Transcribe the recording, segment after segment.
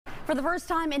For the first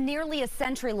time in nearly a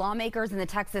century, lawmakers in the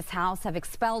Texas House have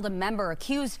expelled a member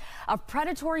accused of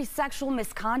predatory sexual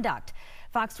misconduct.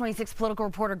 Fox 26 political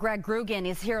reporter Greg Groogan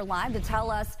is here live to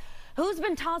tell us who's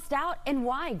been tossed out and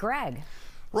why. Greg.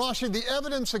 Rashi, the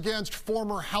evidence against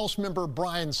former House member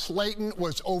Bryan Slaton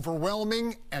was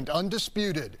overwhelming and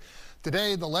undisputed.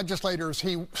 Today, the legislators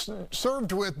he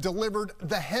served with delivered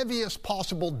the heaviest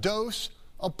possible dose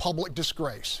of public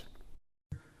disgrace.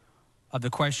 Of the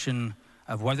question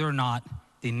of whether or not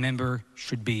the member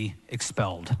should be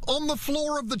expelled. On the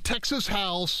floor of the Texas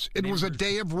House, it was a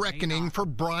day of reckoning for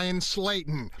Bryan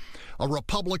Slaton, a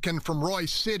Republican from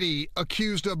Royce City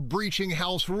accused of breaching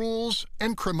House rules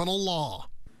and criminal law.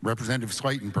 Representative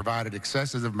Slaton provided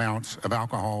excessive amounts of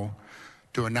alcohol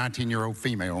to a 19-year-old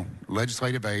female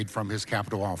legislative aide from his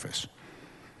Capitol office,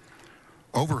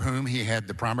 over whom he had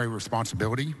the primary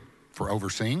responsibility for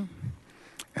overseeing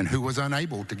and who was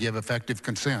unable to give effective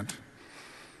consent.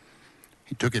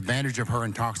 He took advantage of her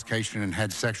intoxication and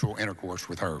had sexual intercourse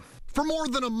with her. For more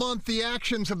than a month, the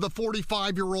actions of the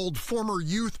 45-year-old former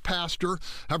youth pastor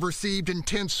have received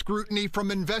intense scrutiny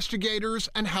from investigators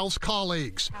and House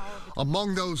colleagues.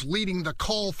 Among those leading the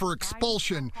call for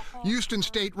expulsion, Houston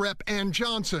State Rep Ann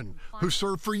Johnson, who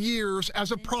served for years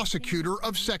as a prosecutor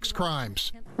of sex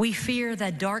crimes. We fear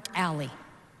that dark alley,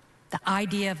 the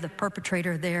idea of the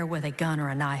perpetrator there with a gun or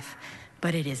a knife,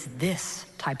 but it is this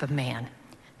type of man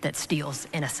that steals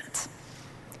innocence.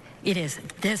 It is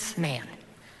this man,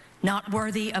 not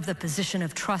worthy of the position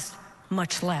of trust,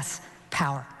 much less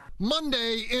power.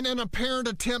 Monday, in an apparent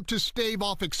attempt to stave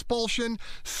off expulsion,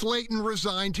 Slaton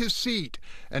resigned his seat,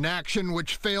 an action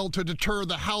which failed to deter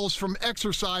the House from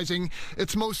exercising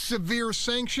its most severe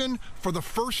sanction for the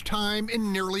first time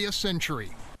in nearly a century.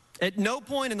 At no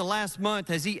point in the last month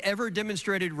has he ever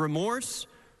demonstrated remorse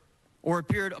or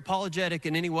appeared apologetic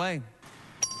in any way.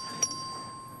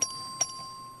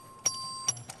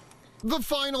 The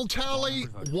final tally,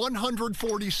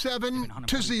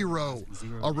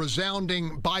 147-0, a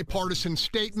resounding bipartisan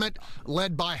statement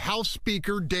led by House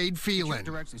Speaker Dade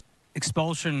Phelan.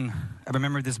 Expulsion of a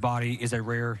member of this body is a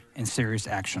rare and serious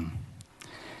action.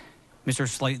 Mr.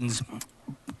 Slaton's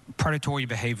predatory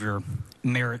behavior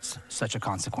merits such a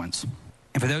consequence.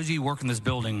 And for those of you who work in this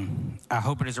building, I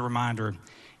hope it is a reminder,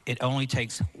 it only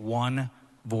takes one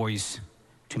voice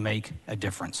to make a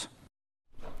difference.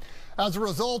 As a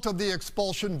result of the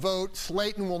expulsion vote,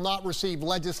 Slaton will not receive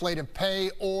legislative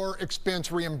pay or expense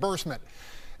reimbursement.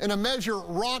 In a measure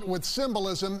wrought with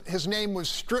symbolism, his name was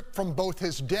stripped from both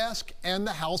his desk and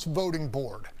the House voting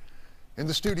board. In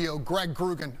the studio, Greg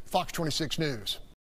Groogan, Fox 26 News.